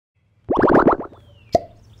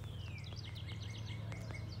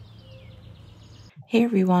Hey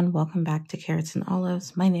everyone, welcome back to Carrots and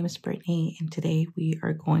Olives. My name is Brittany and today we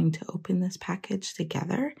are going to open this package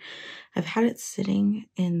together. I've had it sitting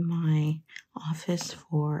in my office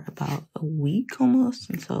for about a week almost,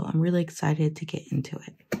 and so I'm really excited to get into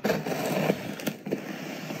it.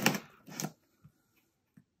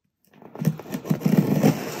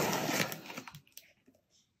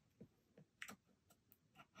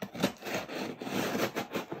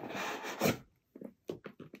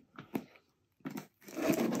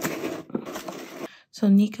 So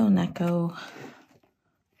Niconeco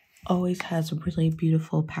always has really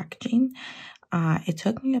beautiful packaging. It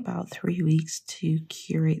took me about 3 weeks to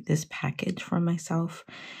curate this package for myself,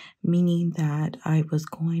 meaning that I was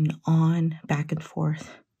going on back and forth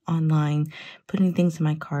online, putting things in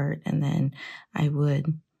my cart, and then I would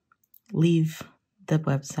leave the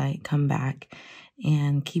website, come back,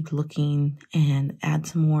 and keep looking and add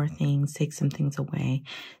some more things, take some things away.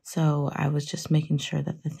 So I was just making sure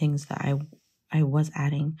that the things that I was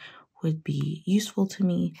adding would be useful to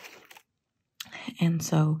me. And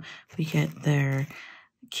so we get their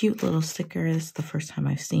cute little sticker. This is the first time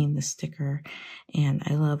I've seen this sticker, and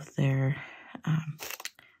I love their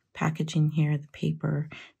packaging here, the paper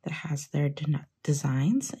that has their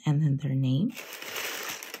designs and then their name.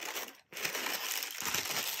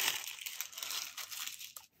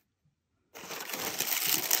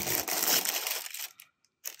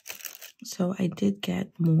 So I did get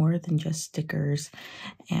more than just stickers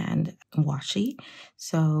and washi.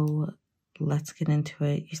 So let's get into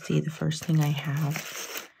it. You see, the first thing I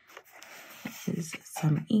have is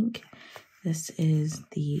some ink. This is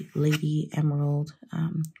the Lady Emerald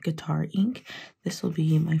guitar ink. This will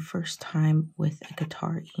be my first time with a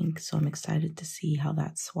guitar ink, so I'm excited to see how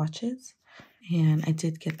that swatches. And I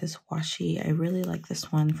did get this washi. I really like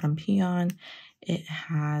this one from Peon.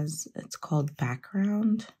 It's called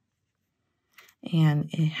Background. And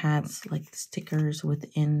it has like stickers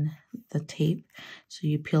within the tape, so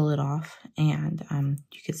you peel it off and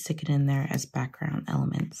you could stick it in there as background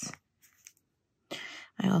elements.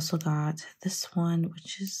 I also got this one,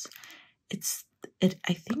 which is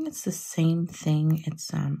I think it's the same thing.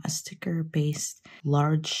 It's a sticker based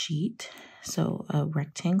large sheet, so a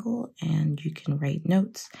rectangle, and you can write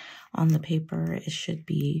notes on the paper. It should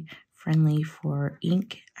be friendly for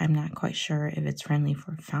ink. I'm not quite sure if it's friendly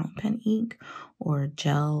for fountain pen ink or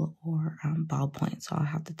gel or ballpoint, so I'll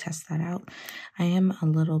have to test that out. I am a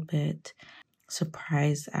little bit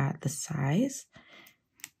surprised at the size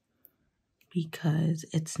because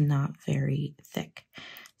it's not very thick.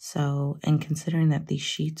 So, and considering that these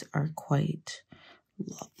sheets are quite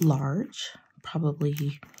large,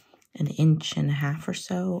 probably 1.5 inches or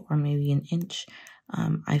so, or maybe 1 inch,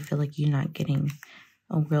 I feel like you're not getting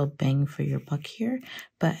a real bang for your buck here.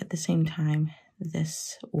 But at the same time,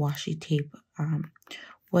 this washi tape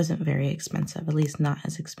wasn't very expensive, at least not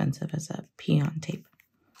as expensive as a Peon tape.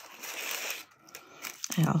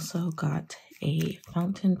 I also got a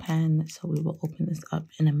fountain pen, so we will open this up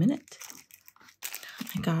in a minute.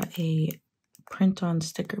 I got a print-on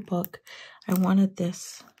sticker book. I wanted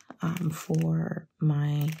this for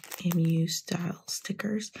my MU style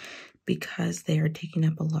stickers because they are taking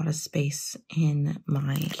up a lot of space in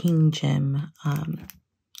my King Gem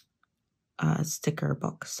sticker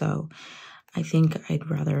book. So I think I'd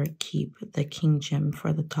rather keep the King Gem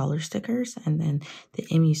for the taller stickers, and then the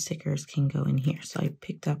MU stickers can go in here. So I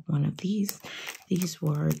picked up one of these. These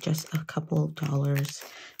were just a couple of dollars,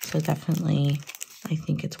 so definitely I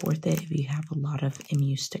think it's worth it if you have a lot of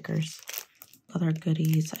MU stickers. Other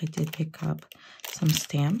goodies, I did pick up some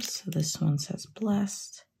stamps. So this one says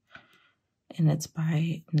Blessed, and it's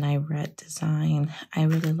by Niconeco Design. I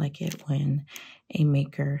really like it when a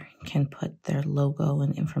maker can put their logo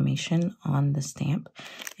and information on the stamp,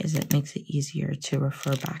 as it makes it easier to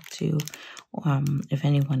refer back to if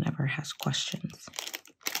anyone ever has questions.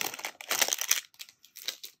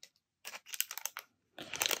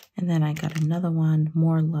 And then I got another one,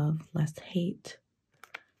 More Love, Less Hate.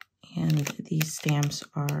 And these stamps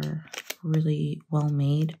are really well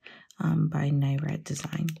made by Niconeco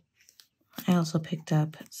Design. I also picked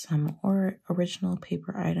up some original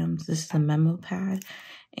paper items. This is a memo pad,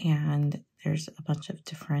 and there's a bunch of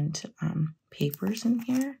different papers in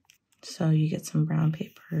here. So you get some brown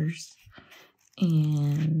papers,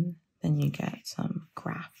 and then you get some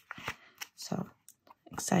graph. So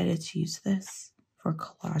excited to use this for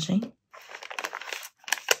collaging.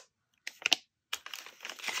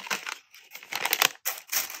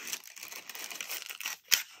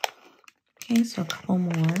 Okay, so a couple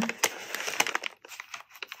more.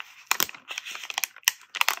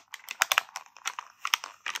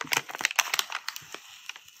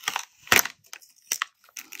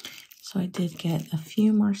 So I did get a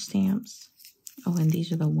few more stamps. Oh, and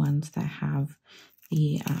these are the ones that have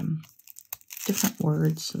the different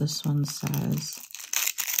words. So this one says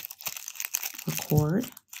record.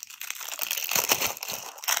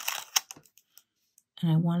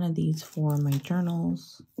 And I wanted these for my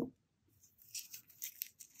journals.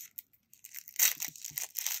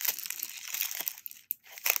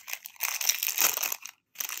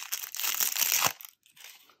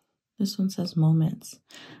 This one says moments.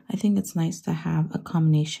 I think it's nice to have a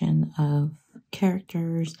combination of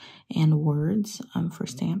characters and words for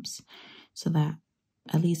stamps, so that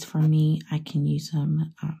at least for me, I can use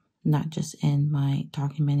them not just in my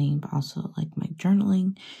documenting, but also like my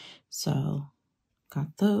journaling. So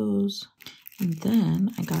got those. And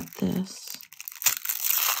then I got this.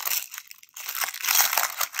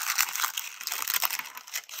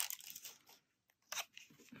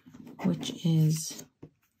 Which is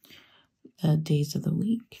the days of the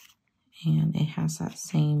week, and it has that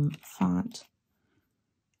same font,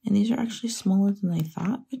 and these are actually smaller than I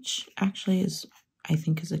thought, which actually is, I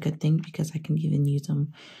think, is a good thing, because I can even use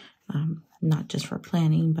them not just for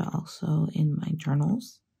planning but also in my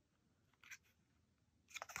journals.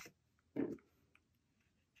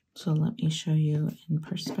 So let me show you in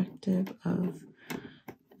perspective of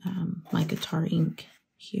my guitar ink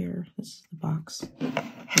here. This is the box.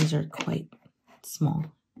 These are quite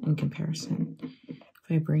small in comparison. If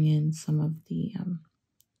I bring in some of the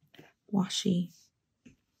washi,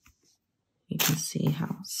 you can see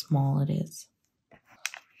how small it is.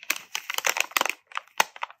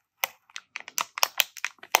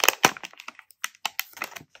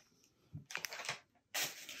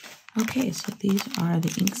 Okay, so these are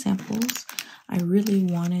the ink samples. I really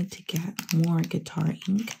wanted to get more guitar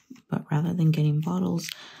ink, but rather than getting bottles,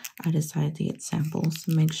 I decided to get samples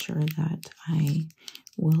to make sure that I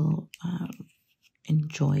will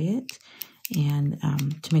enjoy it, and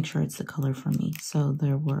to make sure it's the color for me. So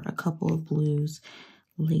there were a couple of blues,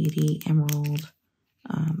 Lady Emerald,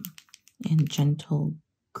 and Gentle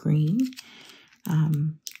Green,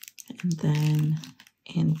 and then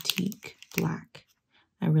Antique Black.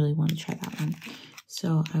 I really want to try that one.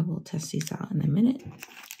 So I will test these out in a minute.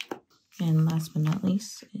 And last but not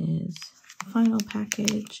least is the final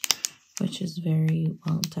package, which is very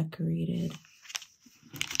well decorated.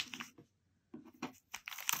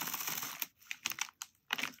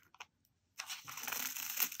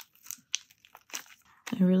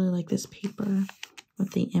 I really like this paper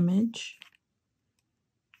with the image.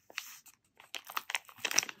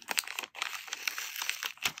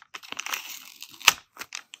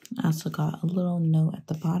 I also got a little note at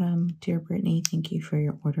the bottom. Dear Brittany, thank you for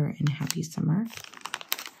your order and happy summer.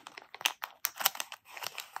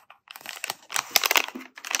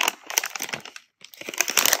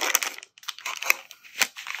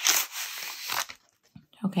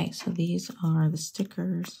 Okay, so these are the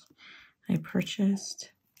stickers I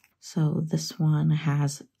purchased. So this one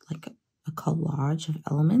has like a collage of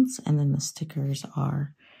elements, and then the stickers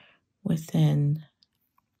are within,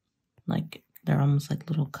 like, they're almost like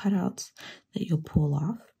little cutouts that you'll pull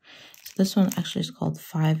off. So this one actually is called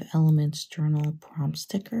 5 Elements Journal Prompt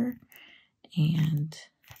Sticker, and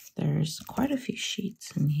there's quite a few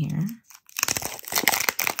sheets in here.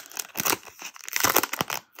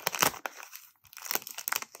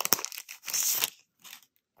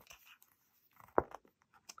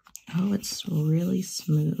 Oh, it's really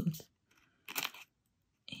smooth.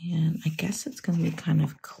 And I guess it's going to be kind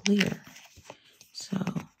of clear. So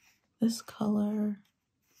this color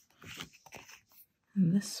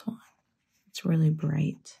and this one, it's really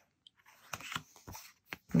bright.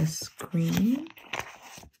 This green.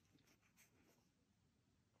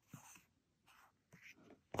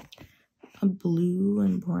 A blue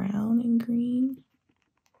and brown and green.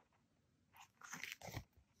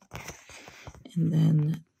 And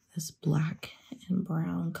then this black and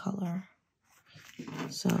brown color.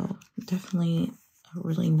 So definitely a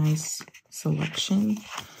really nice selection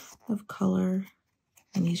of color.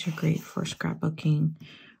 And these are great for scrapbooking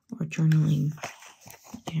or journaling.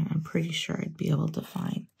 And I'm pretty sure I'd be able to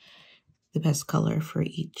find the best color for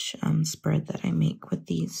each spread that I make with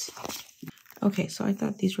these. Okay, so I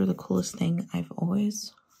thought these were the coolest thing. I've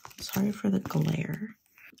always, sorry for the glare,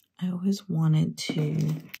 I always wanted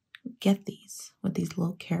to get these with these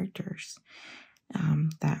little characters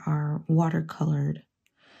that are watercolored.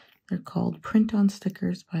 They're called Print on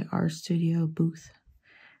Stickers by our studio booth.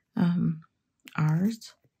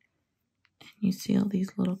 Ours. And you see all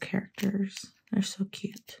these little characters. They're so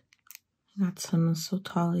cute. I got some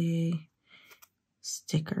Sotalier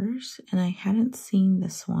stickers, and I hadn't seen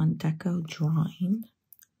this one, Deco Drawing,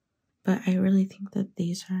 but I really think that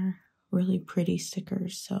these are really pretty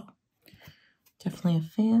stickers, so definitely a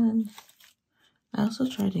fan. I also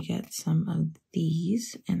tried to get some of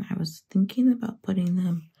these, and I was thinking about putting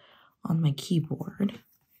them on my keyboard.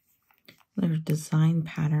 They're a design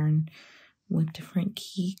pattern with different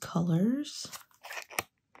key colors.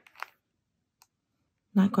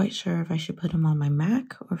 Not quite sure if I should put them on my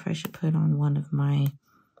Mac or if I should put on one of my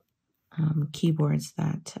keyboards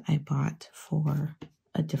that I bought for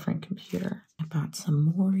a different computer. I bought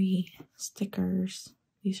some Mori stickers.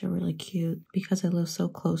 These are really cute. Because I live so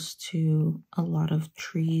close to a lot of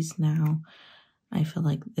trees now, I feel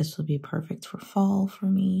like this will be perfect for fall for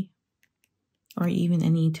me, or even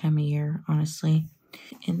any time of year, honestly.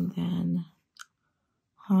 And then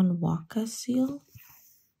Hanwaka seal.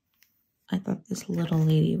 I thought this little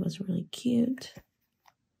lady was really cute.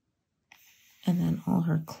 And then all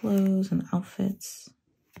her clothes and outfits.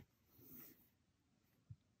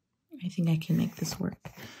 I think I can make this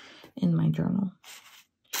work in my journal.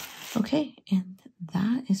 Okay, and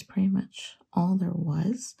that is pretty much all there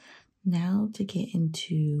was. Now to get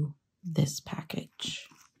into this package.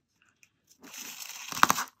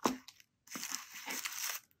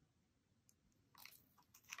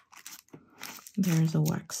 There's a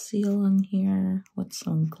wax seal in here with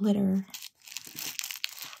some glitter.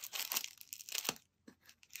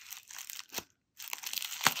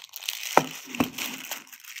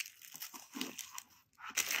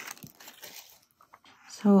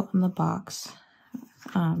 So on the box,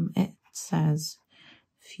 it says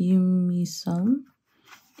Fumisome,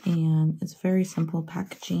 and it's very simple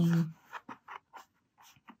packaging.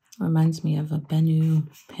 Reminds me of a Bennu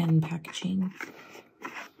pen packaging.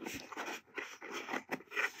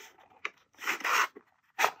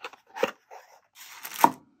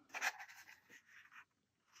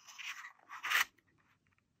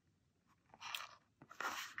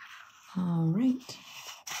 All right,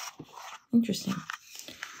 interesting.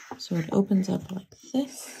 So it opens up like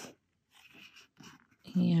this,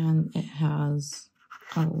 and it has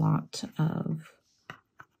a lot of,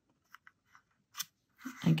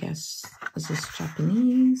 I guess this is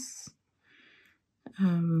Japanese.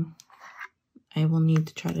 I will need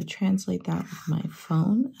to try to translate that with my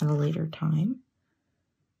phone at a later time.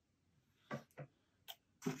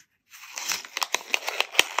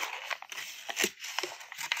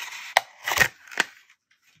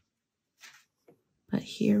 But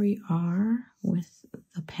here we are with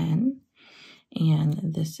the pen, and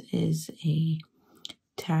this is a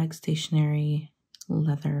Tag Stationery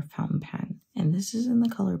leather fountain pen, and this is in the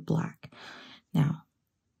color black. Now,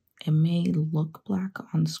 it may look black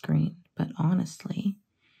on screen, but honestly,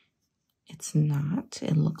 it's not.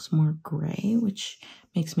 It looks more gray, which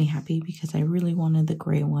makes me happy because I really wanted the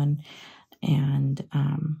gray one, and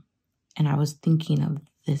I was thinking of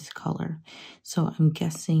this color. So I'm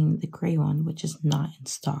guessing the gray one, which is not in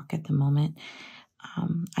stock at the moment,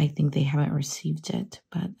 I think they haven't received it,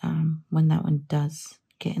 but when that one does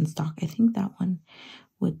get in stock, I think that one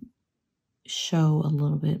would show a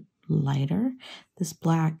little bit lighter. This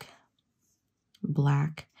black,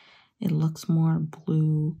 it looks more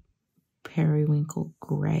blue periwinkle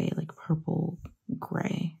gray, like purple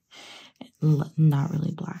gray, not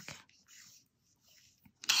really black.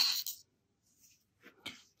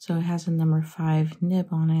 So it has a number 5 nib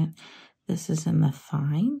on it. This is in the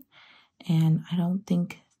fine, and I don't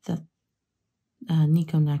think that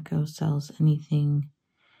Niconeco sells anything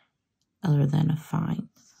other than a fine.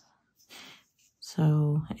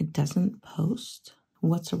 So it doesn't post.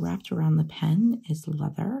 What's wrapped around the pen is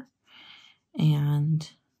leather, and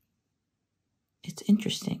it's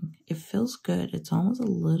interesting. It feels good. It's almost a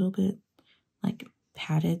little bit like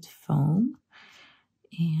padded foam,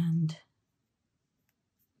 and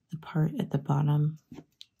the part at the bottom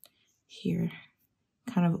here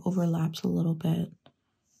kind of overlaps a little bit.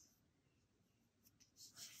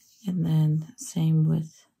 And then same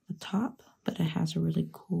with the top, but it has a really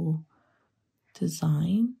cool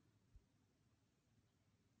design.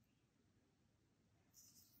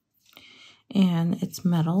 And it's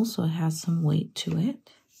metal, so it has some weight to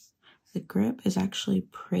it. The grip is actually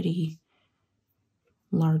pretty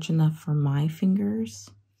large enough for my fingers.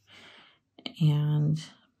 And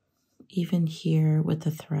even here with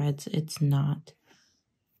the threads, it's not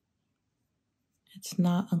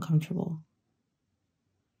uncomfortable.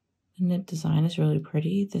 The nib design is really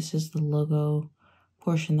pretty. This is the logo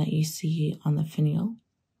portion that you see on the finial.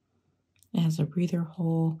 It has a breather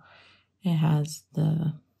hole. It has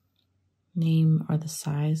the name or the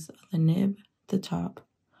size of the nib at the top.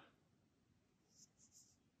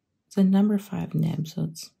 It's a number 5 nib, so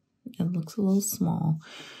it looks a little small.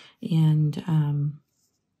 And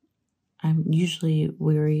I'm usually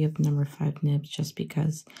wary of number 5 nibs just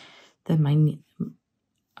because my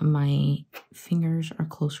fingers are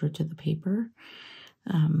closer to the paper.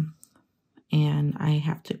 And I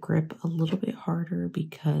have to grip a little bit harder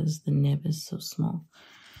because the nib is so small.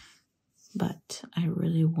 But I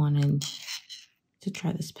really wanted to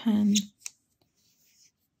try this pen.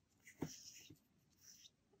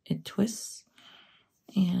 It twists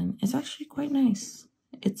and it's actually quite nice.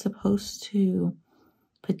 It's supposed to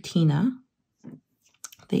patina.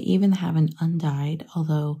 They even have an undyed,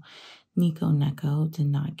 although Niconeco did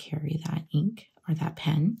not carry that ink or that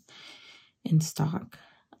pen in stock.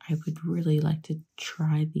 I would really like to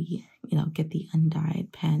try get the undyed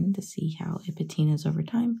pen to see how it patinas over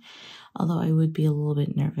time. Although I would be a little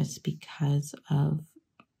bit nervous because of,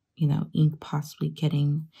 ink possibly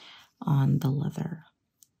getting on the leather.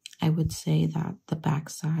 I would say that the back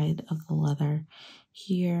side of the leather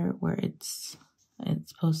here, where it's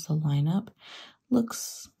supposed to line up,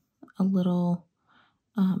 looks a little,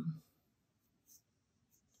 I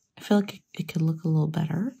feel like it could look a little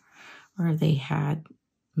better, or if they had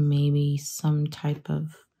maybe some type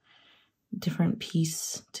of different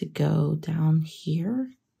piece to go down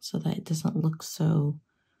here so that it doesn't look so,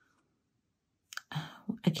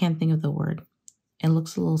 I can't think of the word. It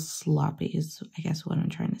looks a little sloppy is, I guess, what I'm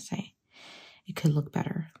trying to say. It could look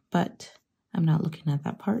better, but I'm not looking at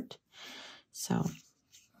that part. So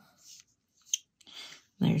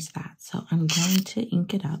there's that. So I'm going to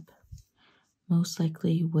ink it up, most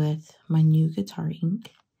likely with my new guitar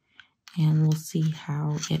ink, and we'll see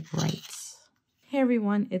how it writes. Hey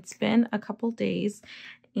everyone, it's been a couple days,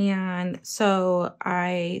 and so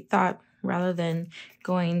I thought rather than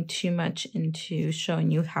going too much into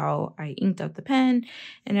showing you how I inked up the pen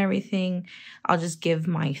and everything, I'll just give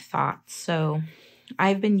my thoughts. So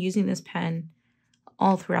I've been using this pen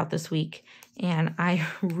all throughout this week, and I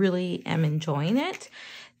really am enjoying it.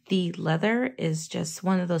 The leather is just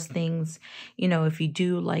one of those things, if you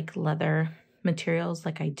do like leather materials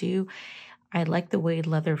like I do, I like the way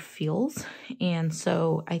leather feels. And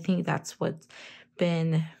so I think that's what's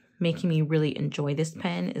been making me really enjoy this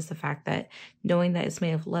pen, is the fact that knowing that it's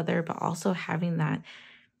made of leather, but also having that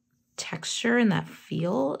texture and that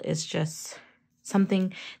feel is just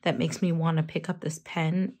something that makes me want to pick up this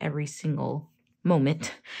pen every single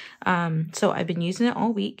moment. So I've been using it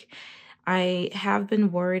all week. I have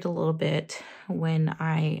been worried a little bit when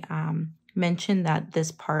I mentioned that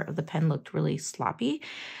this part of the pen looked really sloppy.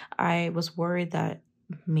 I was worried that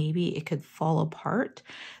maybe it could fall apart,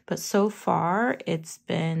 but so far it's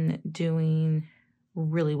been doing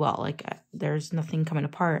really well. Like there's nothing coming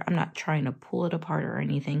apart. I'm not trying to pull it apart or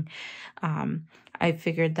anything. I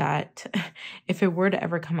figured that if it were to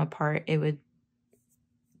ever come apart, it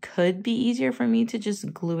could be easier for me to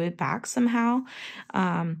just glue it back somehow.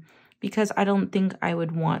 Because I don't think I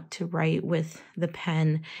would want to write with the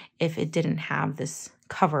pen if it didn't have this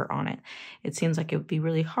cover on it. It seems like it would be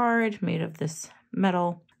really hard, made of this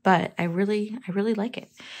metal, but I really like it.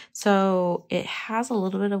 So it has a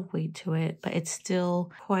little bit of weight to it, but it's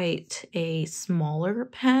still quite a smaller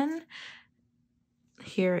pen.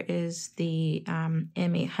 Here is the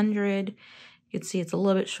M800. You can see it's a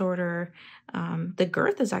little bit shorter. The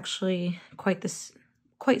girth is actually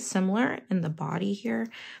quite similar in the body here,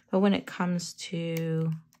 but when it comes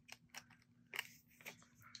to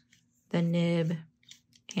the nib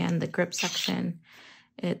and the grip section,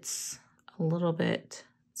 it's a little bit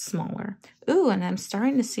smaller. Ooh, and I'm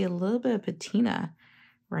starting to see a little bit of patina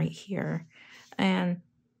right here. And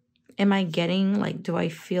am I getting, do I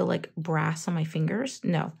feel like brass on my fingers?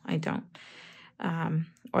 No, I don't.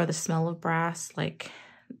 Or the smell of brass, like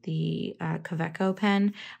the Kaweco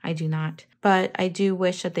pen, I do not. But I do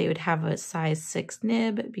wish that they would have a size 6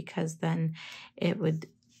 nib, because then it would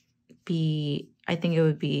be, I think it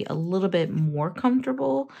would be a little bit more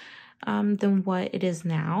comfortable than what it is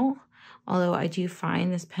now. Although I do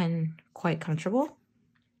find this pen quite comfortable.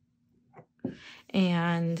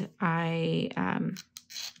 And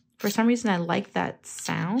for some reason, I like that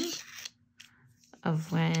sound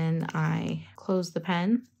of when I close the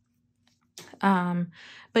pen.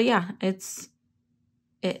 But yeah, it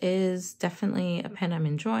is definitely a pen I'm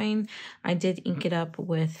enjoying. I did ink it up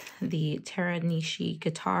with the Terra Nishi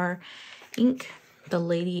guitar ink, the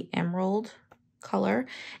Lady Emerald color,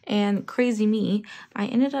 and crazy me, I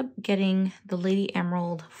ended up getting the Lady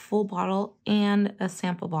Emerald full bottle and a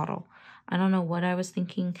sample bottle. I don't know what I was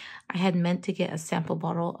thinking. I had meant to get a sample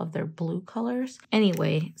bottle of their blue colors.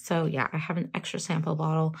 Anyway, so yeah, I have an extra sample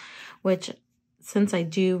bottle, which since I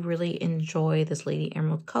do really enjoy this Lady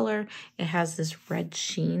Emerald color, it has this red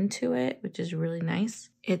sheen to it, which is really nice.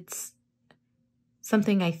 It's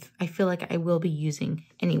something I feel like I will be using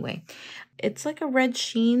anyway. It's like a red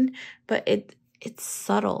sheen, but it's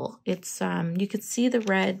subtle. It's you could see the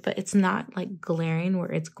red, but it's not like glaring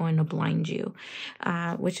where it's going to blind you,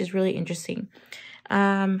 which is really interesting.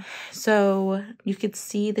 So you could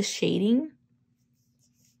see the shading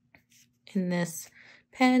in this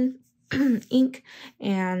pen ink,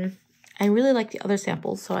 and I really like the other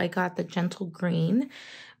samples. So I got the gentle green,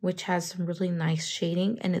 which has some really nice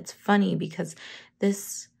shading, and it's funny because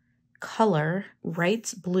this color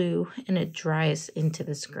writes blue and it dries into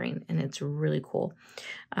this green, and it's really cool.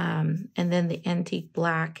 And then the antique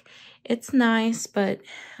black, it's nice, but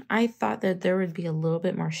I thought that there would be a little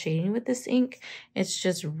bit more shading with this ink. It's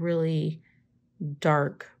just really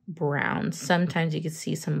dark brown. Sometimes you can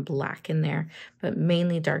see some black in there, but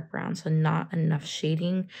mainly dark brown, so not enough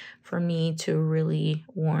shading for me to really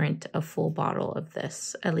warrant a full bottle of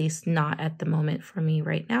this, at least not at the moment for me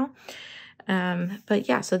right now. But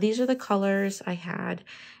yeah, so these are the colors I had.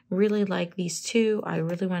 Really like these two. I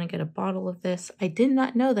really want to get a bottle of this. I did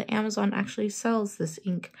not know that Amazon actually sells this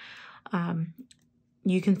ink.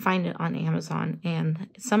 You can find it on Amazon, and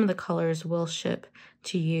some of the colors will ship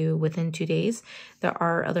to you within 2 days. There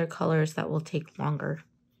are other colors that will take longer.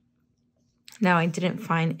 Now, I didn't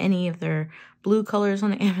find any of their blue colors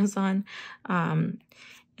on Amazon,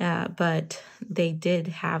 but they did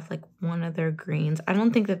have like one of their greens. I don't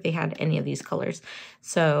think that they had any of these colors.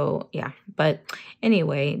 So yeah, but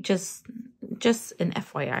anyway, just an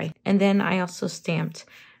FYI. And then I also stamped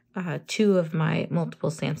 2 of my multiple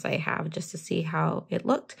stamps I have just to see how it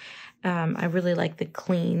looked. I really like the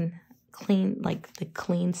clean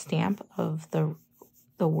stamp of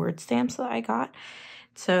the word stamps that I got.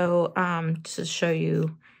 So just to show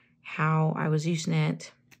you how I was using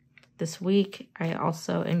it this week, I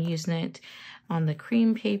also am using it on the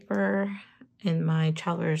cream paper in my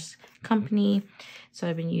Traveler's Company. So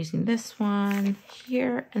I've been using this one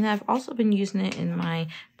here, and I've also been using it in my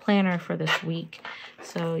planner for this week.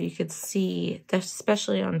 So you could see,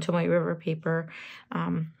 especially on Tomoe River paper,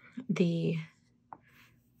 the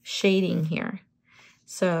shading here.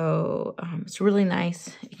 So it's really nice.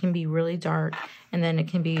 It can be really dark, and then it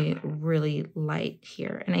can be really light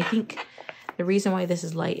here. And I think the reason why this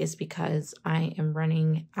is light is because I am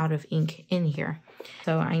running out of ink in here.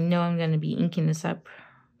 So I know I'm going to be inking this up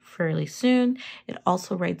fairly soon. It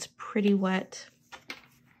also writes pretty wet.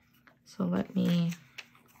 So let me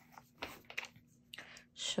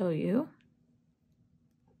show you.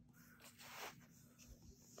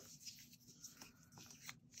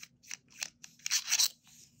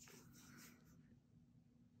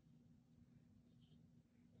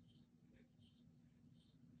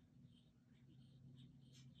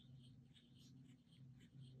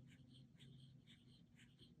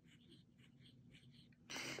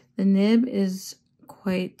 The nib is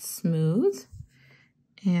quite smooth,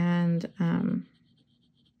 and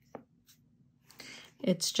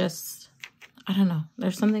it's just, I don't know,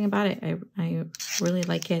 there's something about it. I really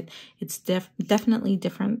like it. It's definitely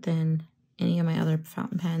different than any of my other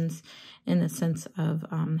fountain pens in the sense of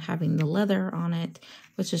having the leather on it,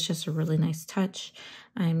 which is just a really nice touch.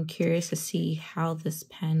 I'm curious to see how this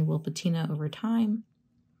pen will patina over time,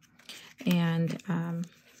 and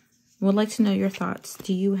would like to know your thoughts.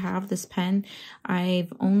 Do you have this pen?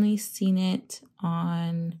 I've only seen it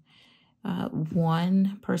on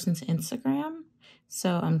one person's Instagram,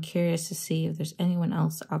 so I'm curious to see if there's anyone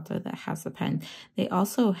else out there that has the pen. They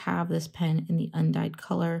also have this pen in the undyed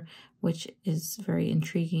color, which is very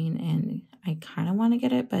intriguing, and I kind of want to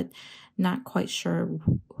get it, but not quite sure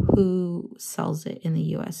who sells it in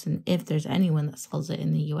the US and if there's anyone that sells it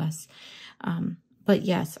in the US. But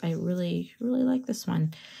yes, I really, really like this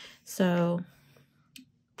one. So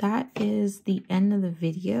that is the end of the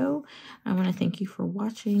video. I want to thank you for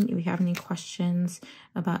watching. If you have any questions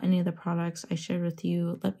about any of the products I shared with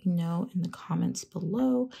you, let me know in the comments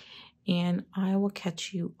below, and I will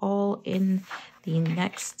catch you all in the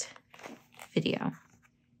next video.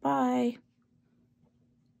 Bye.